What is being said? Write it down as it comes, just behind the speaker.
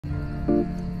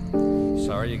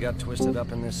Sorry you got twisted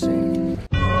up in this scene.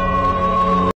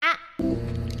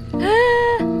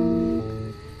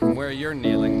 From where you're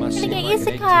kneeling must seem like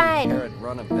an 18-carat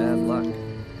run of bad luck.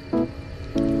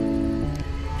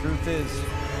 Truth is,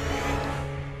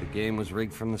 the game was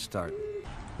rigged from the start.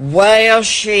 Well,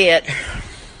 shit.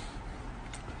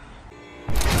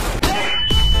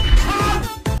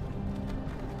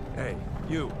 Hey,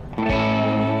 you.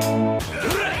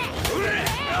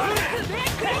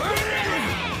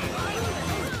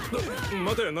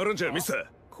 待て、なるんじゃ、ミス。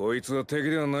こいつは敵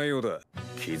ではないようだ。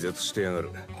気絶してやがる。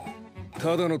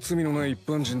ただの罪のない一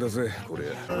般人だぜ、これ。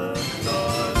I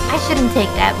shouldn't take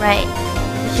that, right?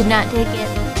 You should not take it.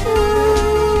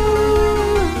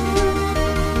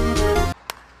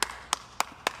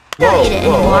 Don't eat it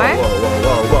anymore.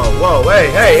 Whoa,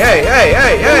 hey.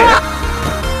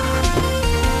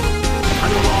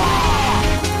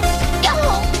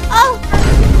 Oh!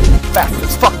 Fast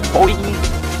as fuck, boy.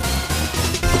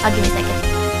 I'll give me a second.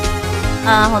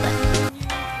 Hold on.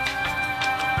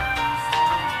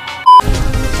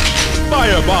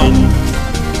 Fireball!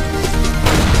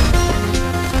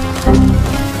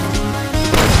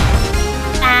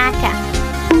 Okay.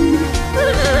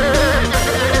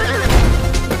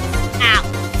 Ow.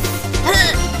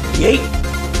 Yeet.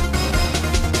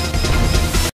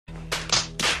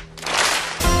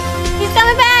 He's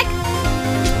coming back!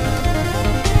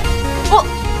 Oh!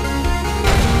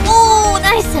 Oh,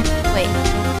 nice! Wait.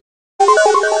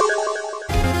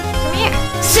 Come here.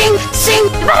 Sing! You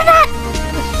better not!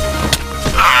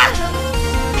 Ah!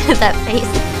 That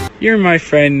face. You're my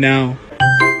friend now.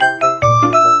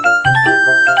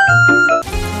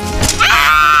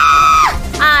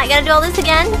 I gotta do all this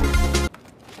again?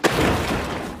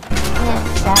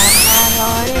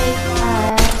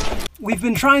 We've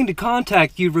been trying to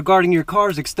contact you regarding your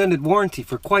car's extended warranty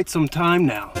for quite some time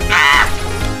now.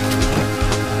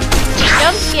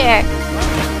 Jump scare.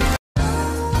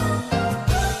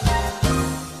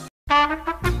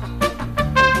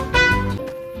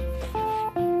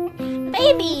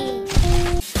 Baby.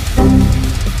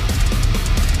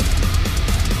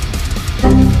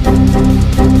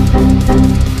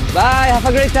 Bye, have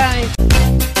a great time.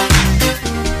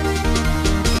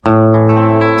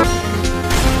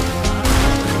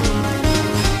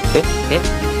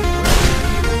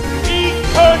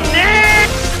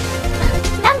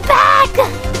 I'm back!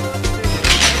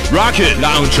 Rocket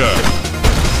launcher!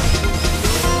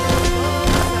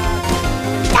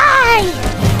 Die!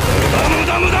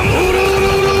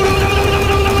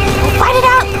 Fight it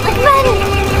out like men!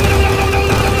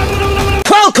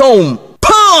 Welcome!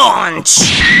 Punch!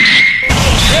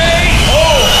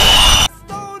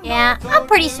 Yeah, I'm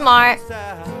pretty smart.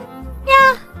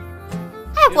 Yeah,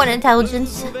 I have one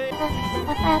intelligence.